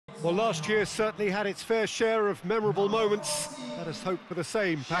Well, last year certainly had its fair share of memorable moments. Let us hope for the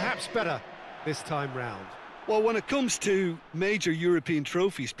same, perhaps better, this time round. Well, when it comes to major European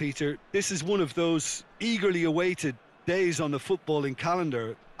trophies, Peter, this is one of those eagerly awaited days on the footballing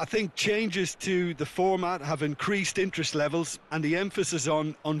calendar. I think changes to the format have increased interest levels, and the emphasis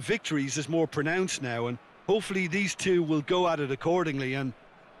on victories is more pronounced now, and hopefully these two will go at it accordingly, and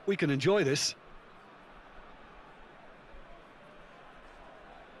we can enjoy this.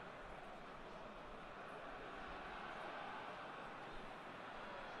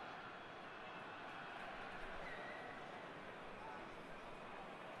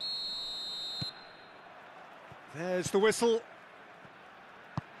 There's the whistle.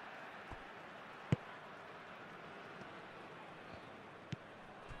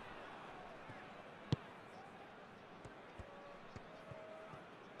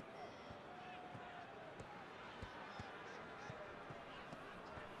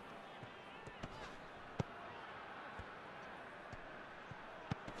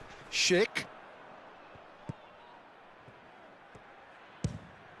 Schick.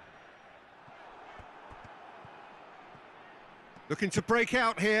 Looking to break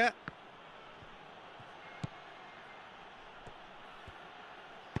out here.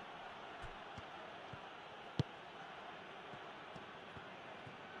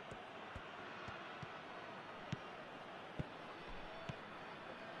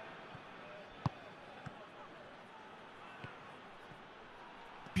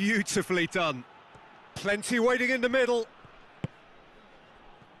 Beautifully done. Plenty waiting in the middle.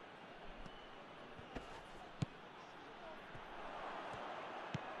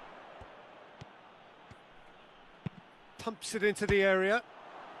 Pumps it into the area.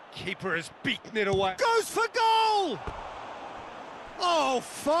 Keeper has beaten it away. Goes for goal! Oh,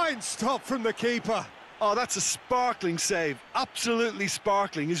 fine stop from the keeper. Oh, that's a sparkling save. Absolutely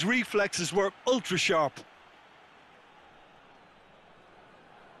sparkling. His reflexes were ultra sharp.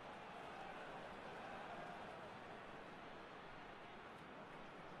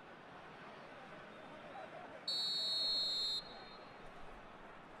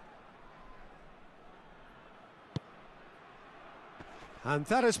 And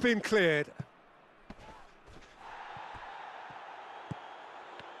that has been cleared.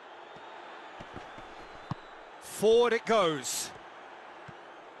 Forward it goes.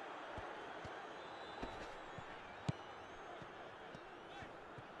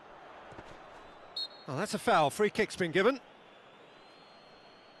 Oh, that's a foul. Free kick's been given.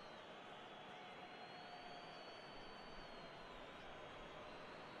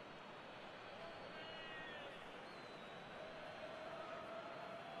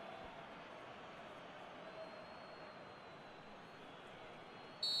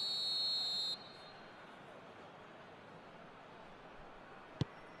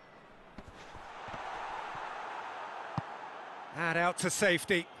 And out to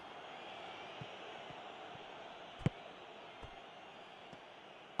safety.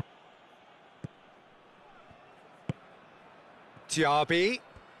 Diaby.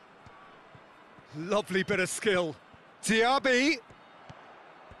 Lovely bit of skill. Diaby.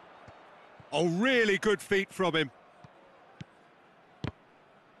 Oh, really good feet from him.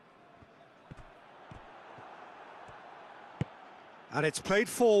 And it's played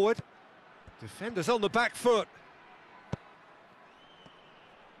forward. Defenders on the back foot.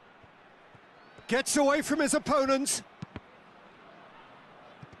 Gets away from his opponent.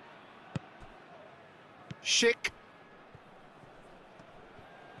 Schick.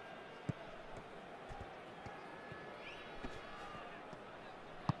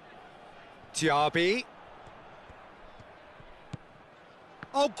 Diaby.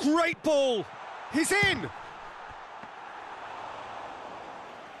 Oh, great ball! He's in!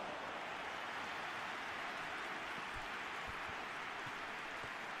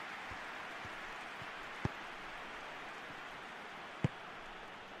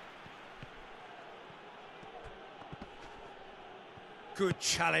 Good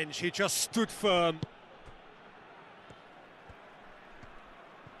challenge, he just stood firm.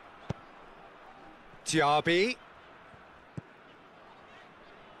 Diaby.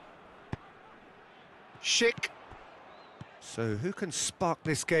 Schick. So who can spark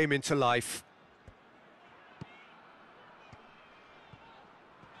this game into life?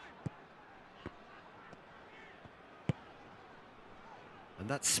 And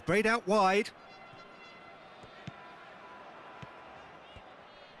that's sprayed out wide.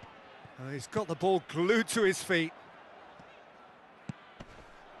 He's got the ball glued to his feet.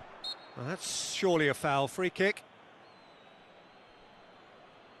 Well, that's surely a foul. Free kick.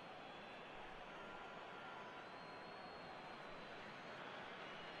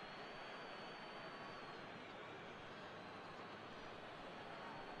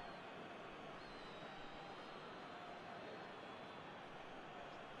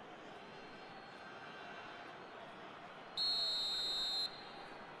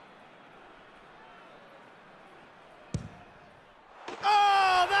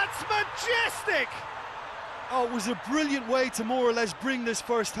 Fantastic! Oh, it was a brilliant way to more or less bring this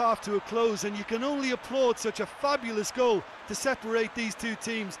first half to a close, and you can only applaud such a fabulous goal to separate these two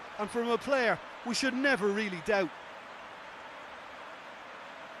teams, and from a player we should never really doubt.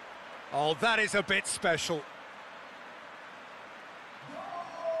 Oh, that is a bit special.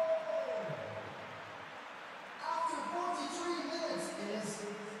 After 43 minutes is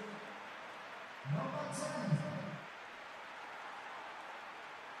number 10.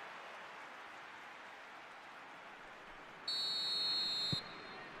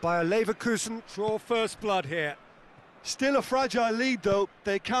 Bayer Leverkusen draw first blood here. Still a fragile lead though,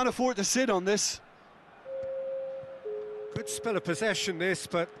 they can't afford to sit on this. Good spell of possession this,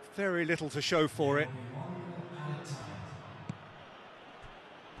 but very little to show for it.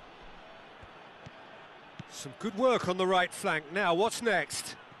 Some good work on the right flank. Now, what's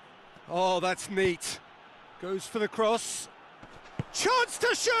next? Oh, that's neat. Goes for the cross. Chance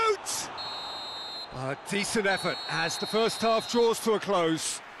to shoot! A decent effort as the first half draws to a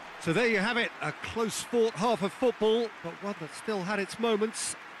close. So there you have it, a close-fought half of football, but one that still had its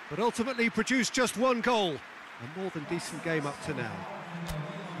moments, but ultimately produced just one goal. A more than decent game up to now.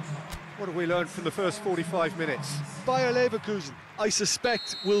 What have we learned from the first 45 minutes? Bayer Leverkusen, I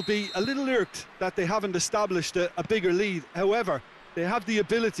suspect, will be a little irked that they haven't established a bigger lead. However, they have the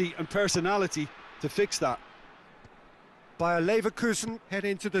ability and personality to fix that. Bayer Leverkusen head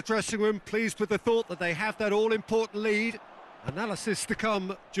into the dressing room pleased with the thought that they have that all-important lead. Analysis to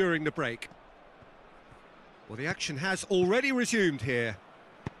come during the break. Well, the action has already resumed here.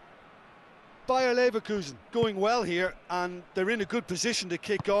 Bayer Leverkusen going well here, and they're in a good position to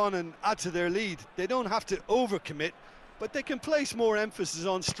kick on and add to their lead. They don't have to overcommit, but they can place more emphasis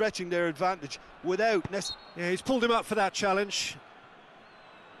on stretching their advantage without necessarily... Yeah, he's pulled him up for that challenge.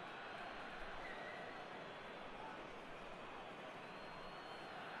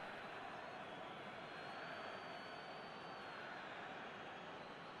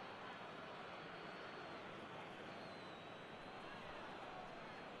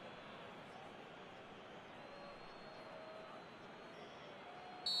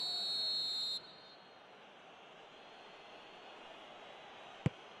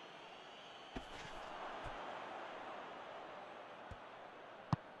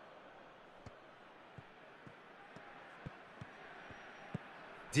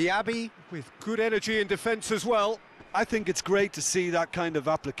 Diaby with good energy in defence as well. I think it's great to see that kind of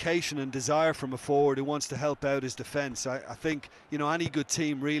application and desire from a forward who wants to help out his defence. I think, you know, any good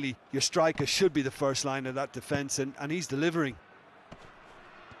team really, your striker should be the first line of that defence, and he's delivering.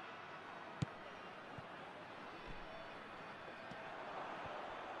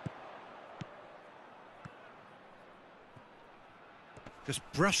 Just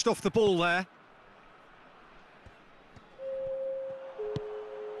brushed off the ball there.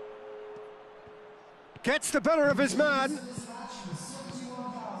 Gets the better of his man.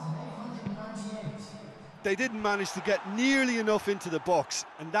 They didn't manage to get nearly enough into the box,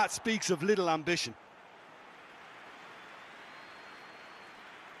 and that speaks of little ambition.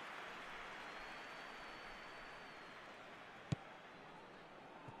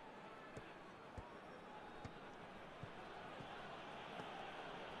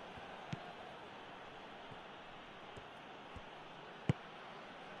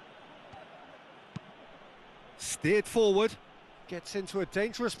 Steered forward, gets into a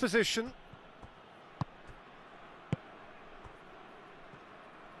dangerous position.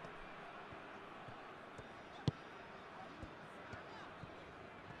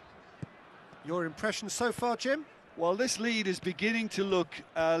 Your impression so far, Jim? Well, this lead is beginning to look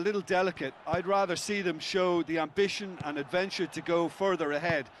a little delicate. I'd rather see them show the ambition and adventure to go further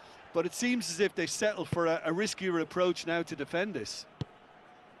ahead. But it seems as if they settle for a riskier approach now to defend this.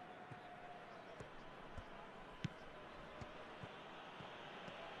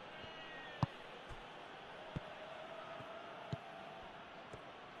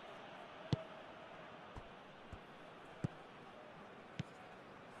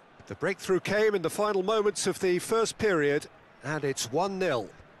 The breakthrough came in the final moments of the first period, and it's 1-0.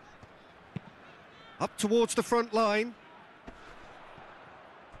 Up towards the front line.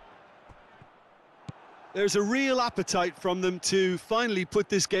 There's a real appetite from them to finally put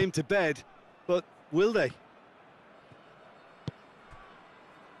this game to bed, but will they?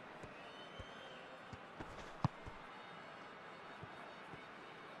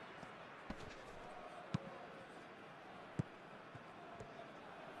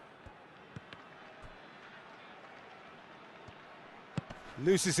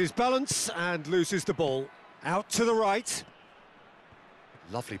 Loses his balance and loses the ball. Out to the right.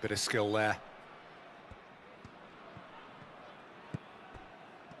 Lovely bit of skill there.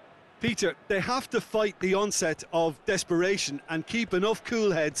 Peter, they have to fight the onset of desperation and keep enough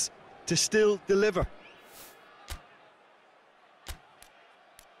cool heads to still deliver.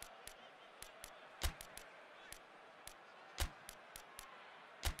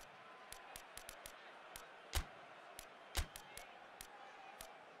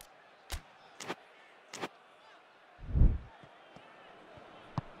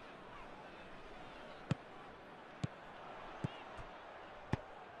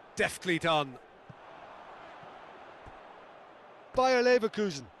 Deftly done. Bayer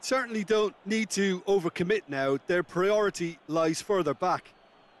Leverkusen certainly don't need to overcommit now. Their priority lies further back.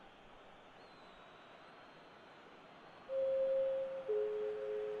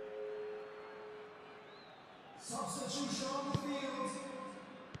 Substitution on the field.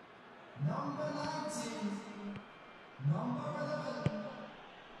 Number 19. Number 11.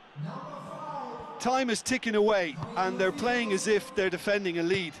 Number 5. Time is ticking away and they're playing as if they're defending a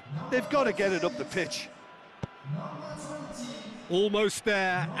lead. They've got to get it up the pitch. Number 20. Almost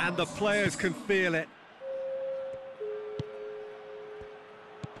there, and the players can feel it.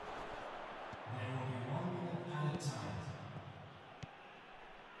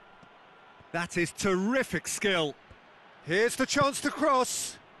 That is terrific skill. Here's the chance to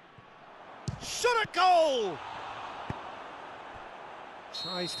cross. Shot at goal!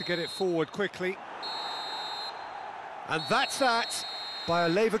 Tries to get it forward quickly. And that's that. Bayer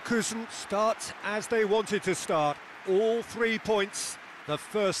Leverkusen start as they wanted to start. All 3 points, the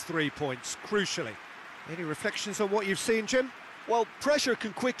first 3 points, crucially. Any reflections on what you've seen, Jim? Well, pressure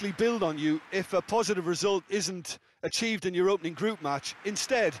can quickly build on you if a positive result isn't achieved in your opening group match.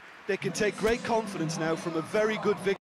 Instead, they can take great confidence now from a very good victory.